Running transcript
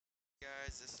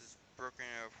guys, this is Broken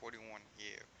Arrow 41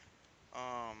 here.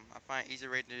 I find easy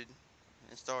way to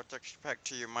install texture pack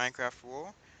to your Minecraft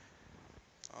world.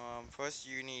 First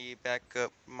you need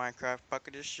backup Minecraft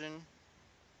Pocket Edition.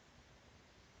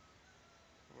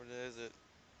 What is it?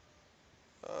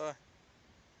 Uh,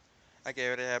 okay, I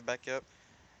already have backup.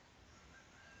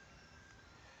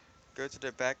 Go to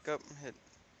the backup, hit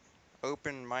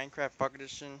open Minecraft Pocket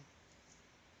Edition,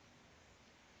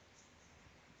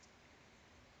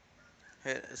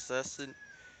 hit access it,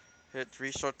 hit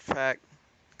resource pack,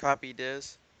 copy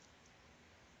this,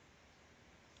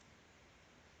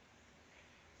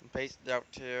 and paste it out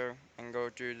here, and go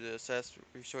to the access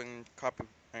resource and copy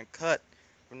and cut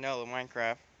vanilla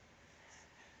Minecraft.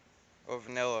 Or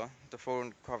vanilla, the folder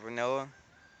called vanilla.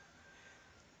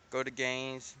 Go to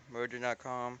games,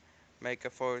 merger.com, make a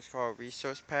folder called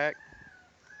resource pack,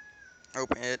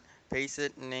 open it, paste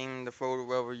it, name the folder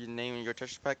whatever you name your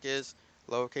texture pack is,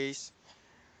 lowercase.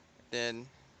 Then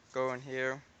go in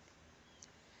here,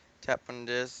 tap on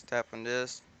this,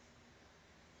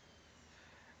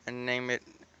 and name it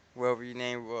wherever you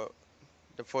name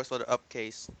the first letter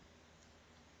uppercase.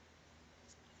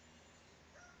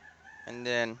 And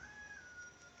then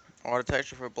all the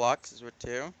texture for blocks is right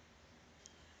here.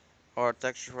 All the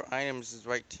texture for items is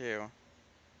right here.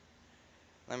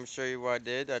 Let me show you what I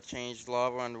did. I changed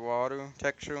lava underwater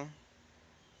texture.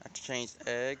 I changed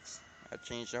eggs. I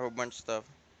changed a whole bunch of stuff.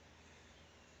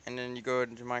 And then you go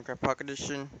into Minecraft Pocket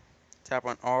Edition, tap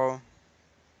on all,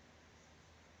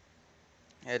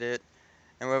 edit,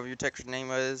 and whatever your texture name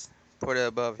is, put it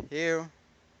above here.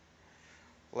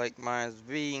 Like mine is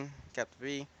V, capital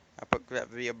V. I put that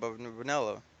V above the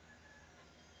vanilla.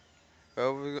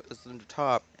 Whoever is on the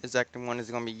top is that the one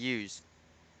that's going to be used.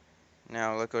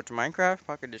 Now let's go to Minecraft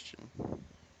Pocket Edition.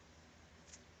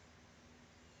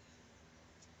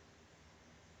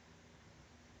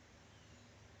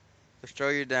 To show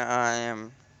you that I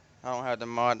don't have the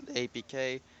mod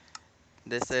APK.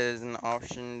 This is an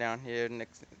option down here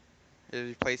next. It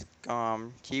replaces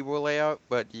keyboard layout,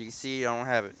 but you can see I don't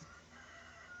have it.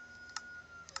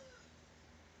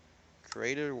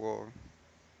 Created world.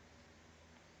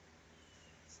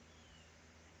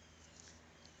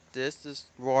 This is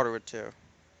water too.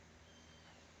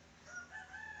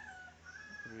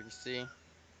 As you can see,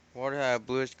 water has a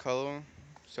bluish color,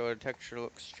 so the texture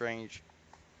looks strange.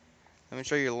 Let me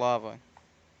show you lava.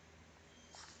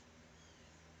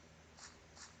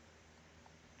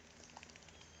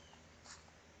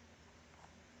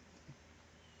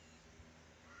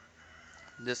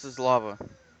 This is lava.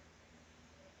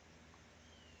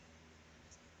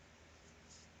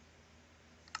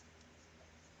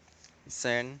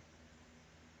 Sand,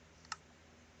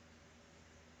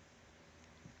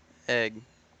 egg,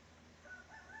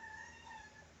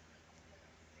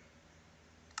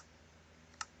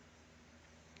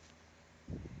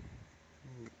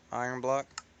 iron block,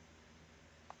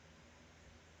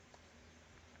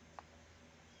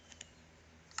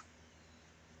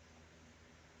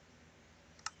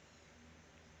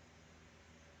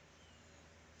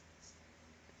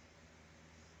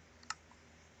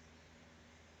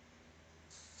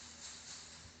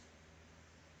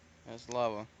 that's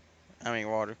lava. I mean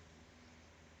water.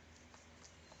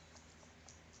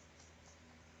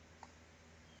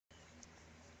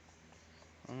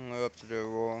 I'm gonna go up to the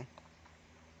wall.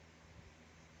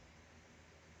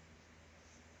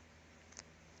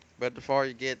 But the farther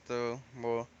you get, the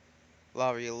more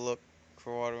lava you look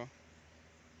for water.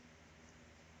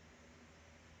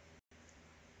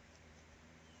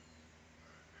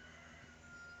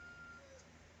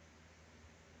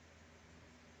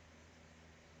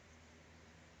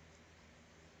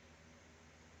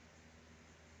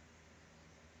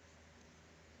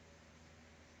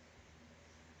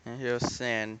 And here's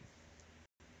sand.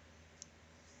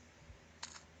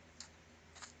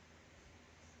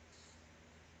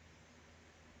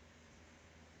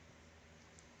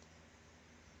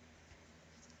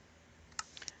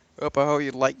 Hope I hope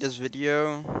you like this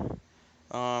video.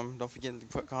 Don't forget to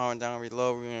put a comment down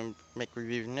below. We're gonna make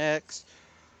reviews next.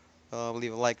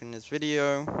 Leave a like on this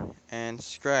video and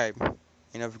subscribe. And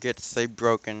don't forget to stay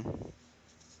broken.